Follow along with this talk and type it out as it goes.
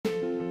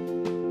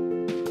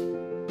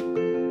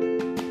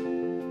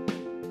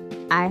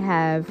I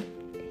have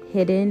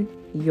hidden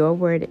your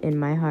word in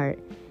my heart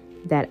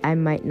that I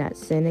might not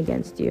sin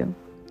against you.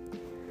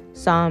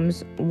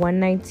 Psalms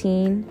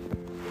 119,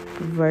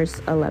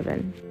 verse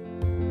 11.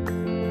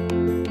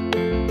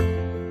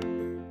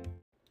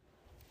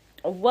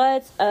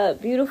 What's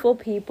up, beautiful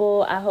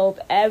people? I hope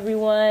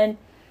everyone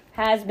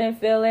has been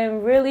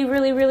feeling really,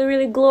 really, really,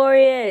 really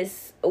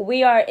glorious.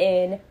 We are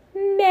in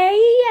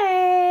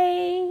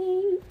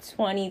May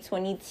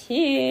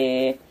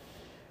 2022.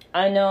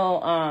 I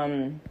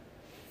know,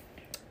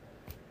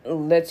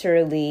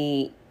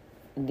 literally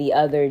the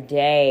other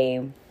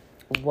day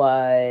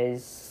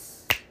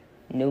was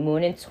new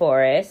moon in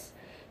Taurus.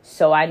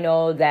 So I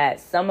know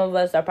that some of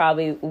us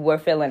were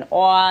feeling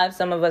off.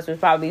 Some of us was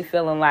probably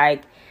feeling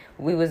like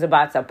we was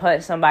about to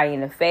punch somebody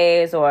in the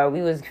face, or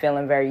we was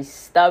feeling very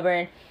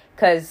stubborn.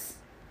 Because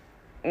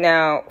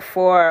now,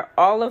 for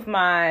all of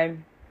my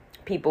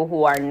people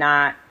who are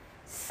not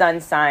sun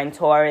sign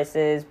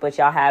Tauruses, but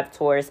y'all have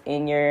Taurus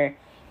in your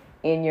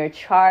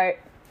chart,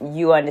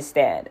 you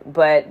understand.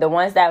 But the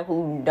ones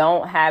who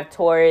don't have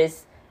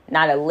Taurus,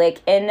 not a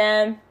lick in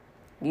them,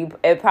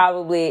 it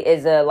probably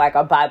is a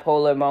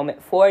bipolar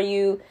moment for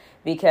you,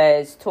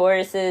 because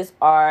Tauruses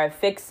are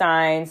fixed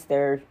signs.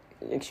 They're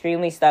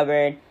extremely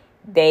stubborn.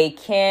 They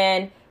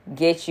can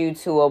get you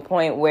to a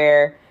point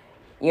where,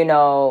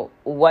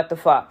 what the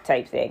fuck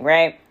type thing,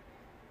 right?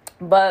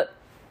 But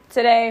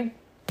today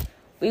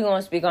we're going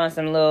to speak on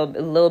some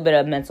little bit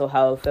of mental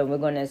health, and we're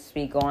going to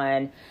speak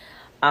on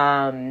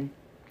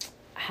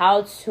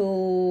how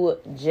to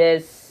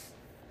just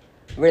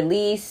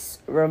release,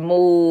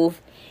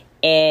 remove,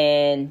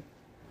 and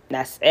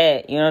that's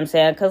it. You know what I'm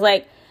saying? Because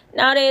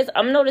nowadays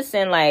I'm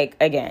noticing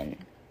again,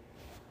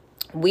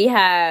 we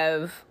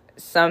have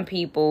some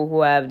people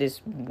who have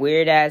this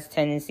weird ass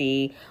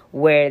tendency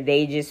where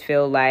they just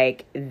feel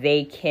like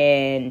they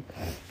can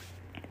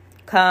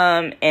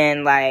come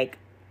and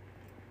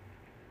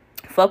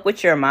fuck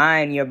with your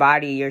mind, your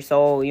body, your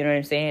soul. You know what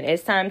I'm saying?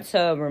 It's time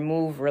to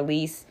remove,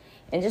 release,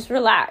 and just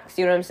relax.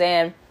 You know what I'm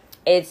saying?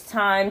 It's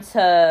time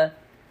to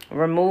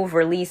remove,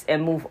 release,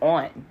 and move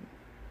on.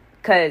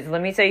 Because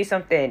let me tell you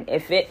something.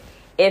 If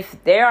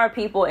there are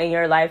people in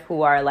your life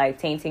who are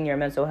tainting your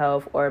mental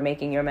health, or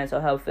making your mental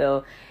health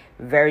feel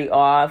very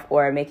off,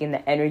 or making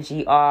the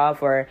energy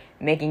off, or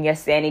making your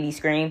sanity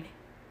scream,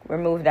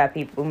 remove that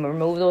people.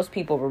 Remove those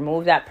people.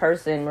 Remove that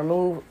person.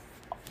 Remove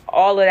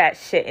all of that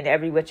shit in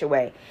every which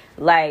way.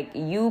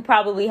 You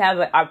probably have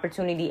an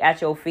opportunity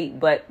at your feet,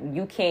 but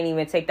you can't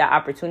even take that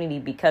opportunity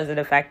because of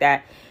the fact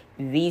that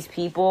these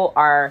people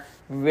are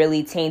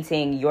really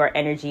tainting your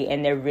energy,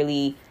 and they're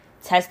really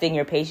testing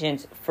your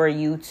patience for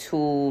you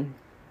to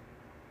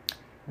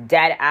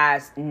dead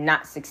ass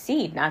not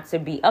succeed, not to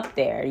be up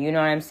there. You know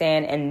what I'm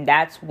saying? And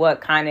that's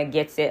what kind of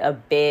gets it a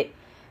bit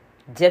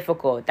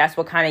difficult. That's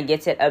what kind of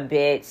gets it a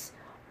bit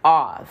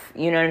off.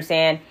 You know what I'm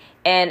saying?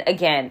 And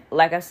again,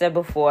 like I said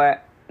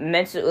before,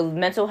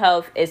 mental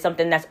health is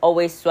something that's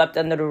always swept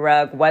under the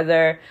rug,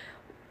 whether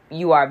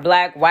you are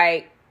black,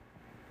 white,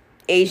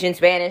 Asian,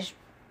 Spanish,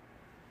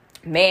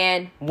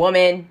 man,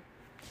 woman,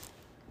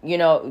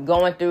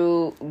 going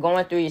through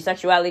your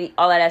sexuality,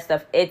 all of that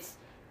stuff.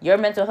 Your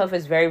mental health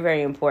is very,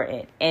 very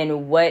important,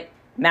 and what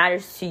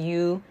matters to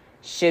you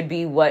should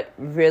be what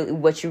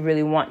you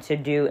really want to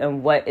do,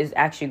 and what is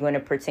actually going to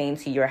pertain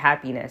to your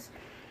happiness.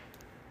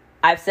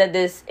 I've said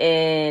this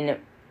in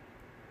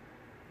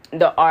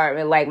the art,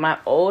 my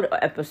old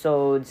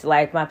episodes,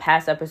 my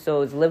past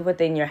episodes. Live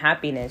within your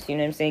happiness. You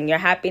know what I'm saying? Your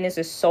happiness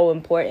is so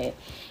important.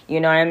 You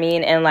know what I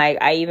mean? And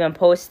I even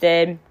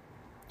posted,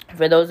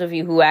 for those of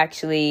you who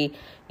actually,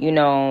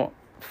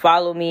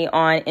 follow me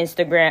on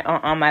Instagram,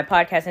 on my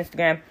podcast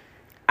Instagram,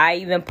 I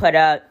even put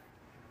up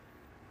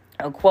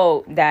a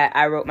quote that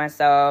I wrote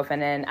myself,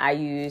 and then I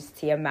used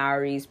Tia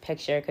Mowry's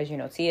picture, because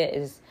Tia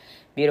is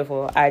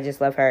beautiful. I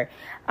just love her.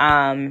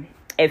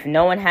 If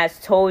no one has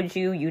told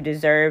you, you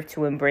deserve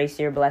to embrace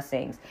your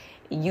blessings.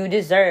 You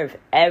deserve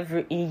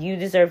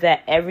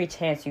that every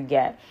chance you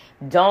get.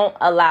 Don't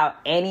allow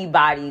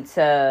anybody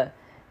to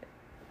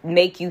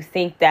make you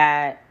think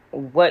that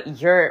what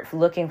you're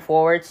looking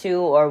forward to,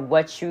 or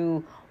what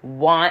you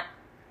want,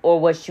 or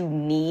what you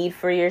need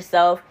for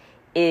yourself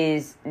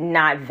is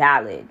not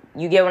valid.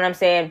 You get what I'm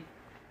saying?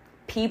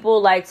 People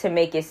like to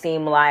make it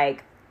seem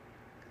like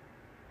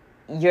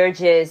you're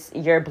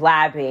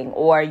blabbing,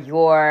 or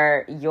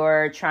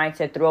you're trying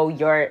to throw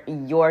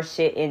your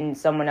shit in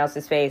someone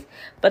else's face.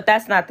 But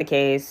that's not the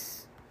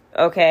case.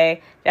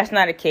 Okay? That's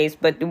not the case.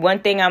 But the one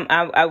thing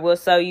I will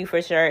tell you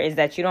for sure is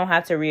that you don't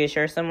have to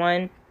reassure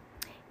someone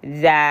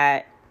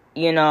that,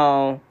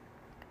 that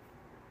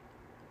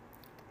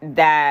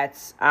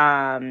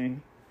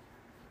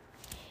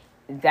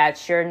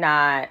you're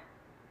not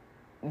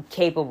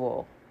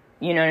capable.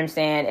 You know what I'm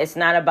saying? It's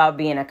not about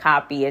being a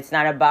copy. It's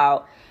not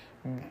about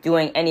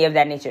doing any of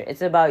that nature.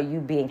 It's about you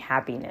being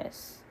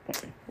happiness.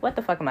 What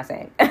the fuck am I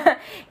saying?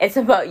 It's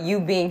about you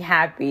being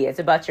happy. It's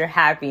about your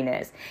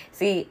happiness.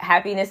 See,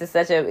 happiness is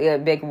such a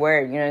big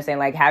word. You know what I'm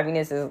saying?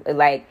 Happiness is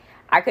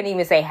I couldn't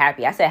even say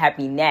happy. I said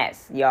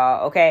happiness,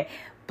 y'all. Okay.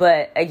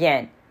 But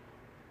again,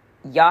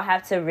 y'all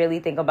have to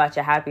really think about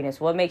your happiness.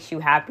 What makes you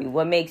happy?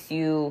 What makes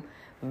you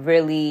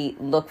really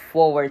look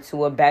forward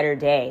to a better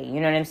day?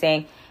 You know what I'm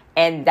saying?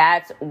 And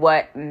that's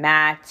what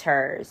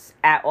matters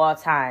at all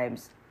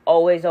times.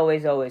 Always,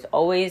 always, always,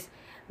 always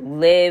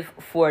live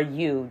for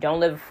you. Don't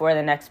live for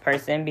the next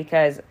person,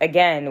 because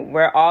again,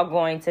 we're all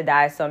going to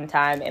die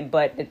sometime.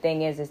 But the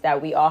thing is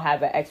that we all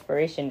have an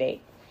expiration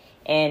date.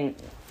 And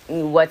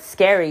what's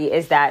scary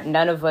is that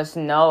none of us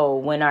know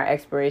when our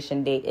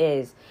expiration date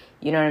is.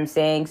 You know what I'm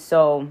saying?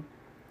 So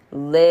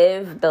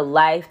live the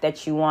life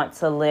that you want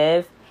to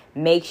live.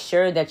 Make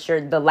sure that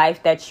the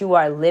life that you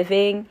are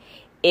living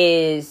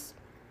is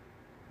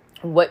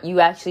what you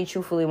actually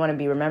truthfully want to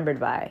be remembered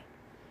by.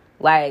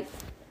 Like,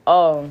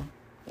 oh,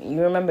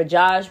 you remember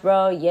Josh,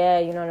 bro? Yeah,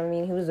 you know what I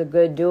mean? He was a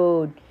good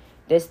dude.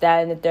 This,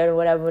 that, and the third,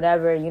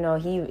 whatever. You know,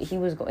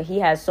 he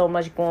has so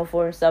much going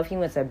for himself. He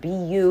went to BU.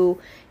 You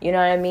know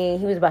what I mean?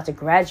 He was about to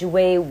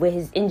graduate with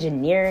his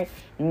engineering,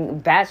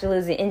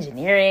 bachelor's in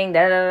engineering. You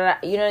know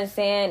what I'm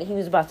saying? He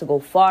was about to go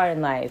far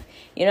in life.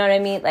 You know what I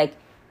mean? Like,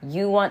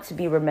 you want to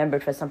be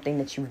remembered for something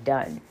that you've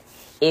done.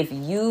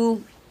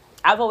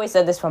 I've always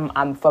said this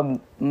from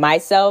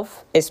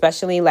myself,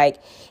 especially,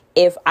 like,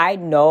 if I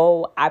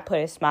know I put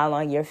a smile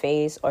on your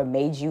face or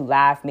made you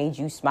laugh, made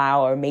you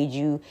smile, or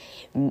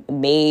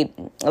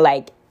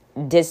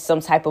did some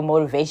type of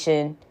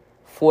motivation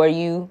for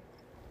you,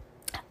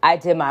 I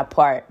did my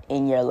part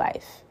in your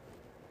life.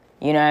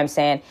 You know what I'm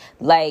saying?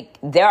 Like,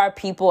 there are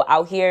people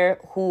out here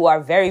who are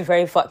very,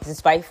 very fucking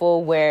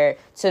spiteful, where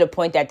to the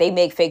point that they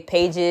make fake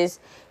pages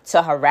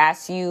to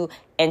harass you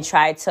and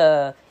try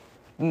to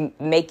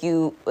make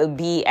you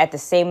be at the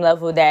same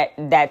level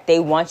that they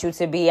want you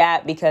to be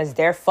at, because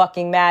they're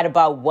fucking mad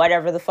about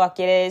whatever the fuck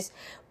it is.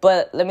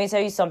 But let me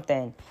tell you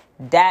something.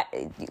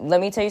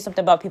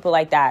 About people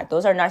like that.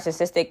 Those are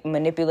narcissistic,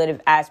 manipulative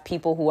ass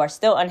people who are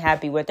still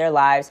unhappy with their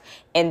lives,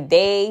 and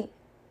they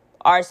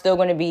are still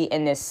going to be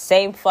in the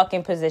same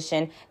fucking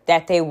position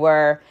that they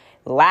were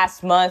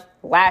last month,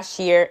 last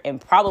year, and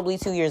probably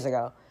 2 years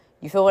ago.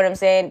 You feel what I'm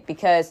saying?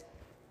 Because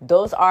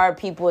those are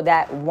people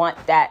that want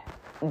that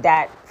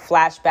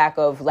flashback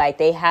of, like,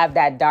 they have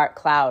that dark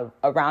cloud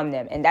around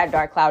them, and that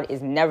dark cloud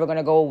is never going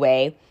to go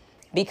away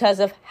because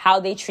of how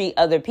they treat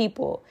other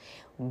people.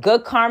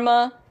 Good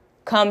karma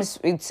comes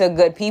to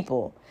good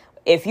people.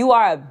 If you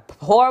are a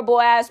horrible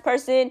ass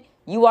person,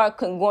 you are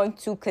going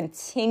to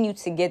continue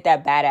to get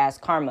that badass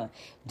karma.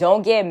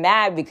 Don't get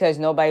mad because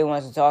nobody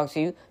wants to talk to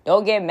you.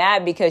 Don't get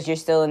mad because you're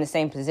still in the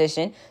same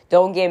position.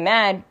 Don't get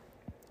mad,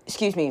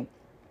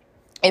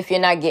 if you're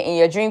not getting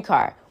your dream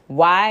car.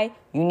 Why?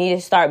 You need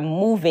to start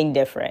moving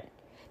different.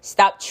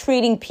 Stop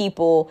treating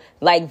people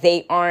like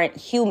they aren't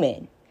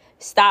human.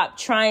 Stop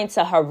trying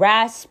to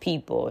harass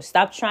people.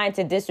 Stop trying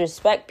to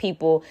disrespect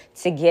people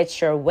to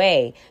get your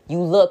way.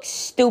 You look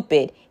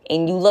stupid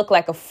and you look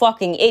like a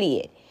fucking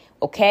idiot.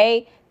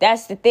 Okay?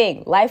 That's the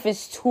thing. Life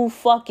is too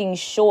fucking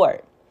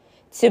short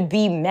to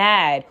be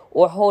mad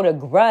or hold a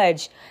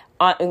grudge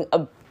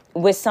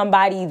with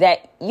somebody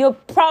that you're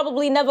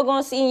probably never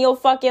going to see in your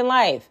fucking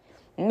life.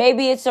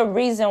 Maybe it's a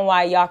reason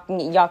why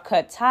y'all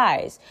cut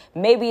ties.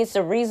 Maybe it's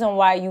a reason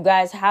why you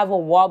guys have a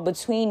wall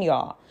between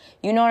y'all.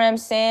 You know what I'm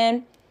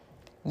saying?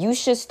 You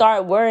should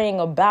start worrying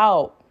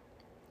about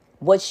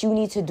what you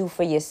need to do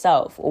for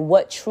yourself, or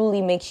what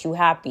truly makes you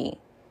happy.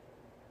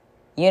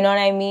 You know what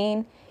I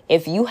mean?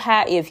 If you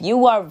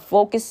are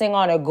focusing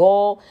on a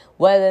goal,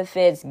 whether if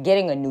it's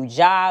getting a new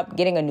job,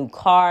 getting a new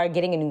car,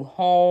 getting a new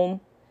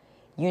home,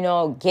 you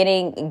know,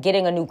 getting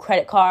a new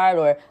credit card,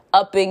 or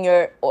upping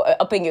your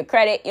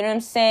credit, you know what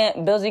I'm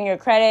saying? Building your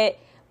credit,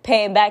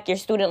 paying back your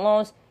student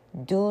loans,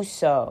 do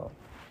so.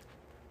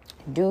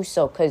 Do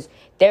so, because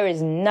there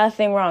is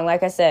nothing wrong.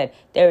 Like I said,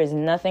 there is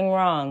nothing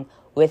wrong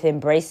with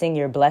embracing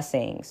your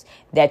blessings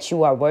that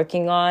you are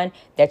working on,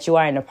 that you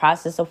are in the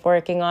process of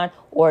working on,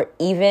 or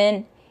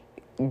even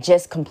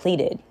just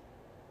completed.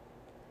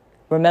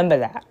 Remember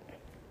that.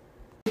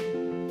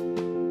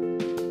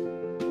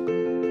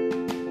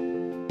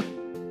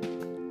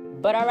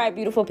 But all right,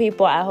 beautiful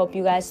people, I hope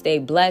you guys stay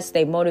blessed,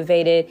 stay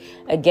motivated.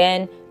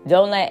 Again,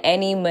 don't let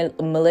any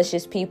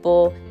malicious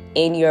people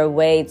in your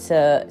way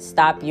to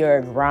stop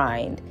your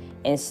grind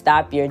and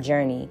stop your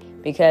journey.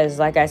 Because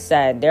like I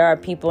said, there are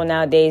people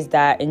nowadays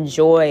that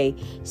enjoy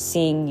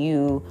seeing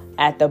you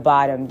at the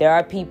bottom. There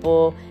are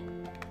people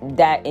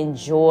that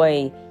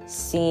enjoy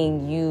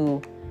seeing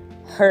you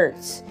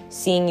hurt,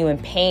 seeing you in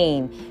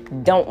pain,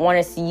 don't want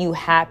to see you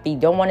happy,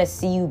 don't want to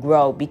see you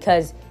grow,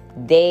 because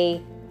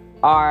they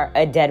are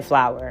a dead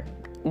flower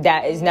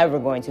that is never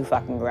going to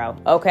fucking grow,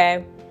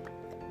 okay?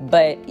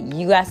 But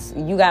you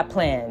got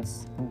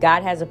plans.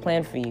 God has a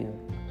plan for you.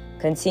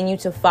 Continue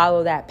to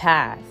follow that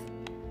path.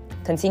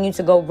 Continue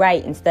to go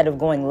right instead of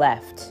going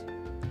left,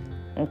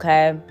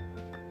 okay?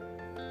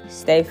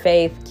 Stay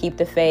faith, keep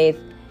the faith.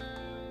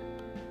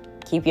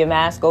 Keep your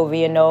mask over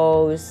your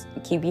nose.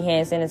 Keep your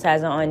hand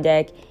sanitizer on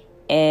deck.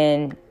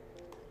 And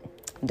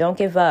don't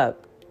give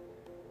up.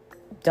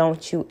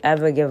 Don't you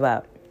ever give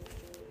up.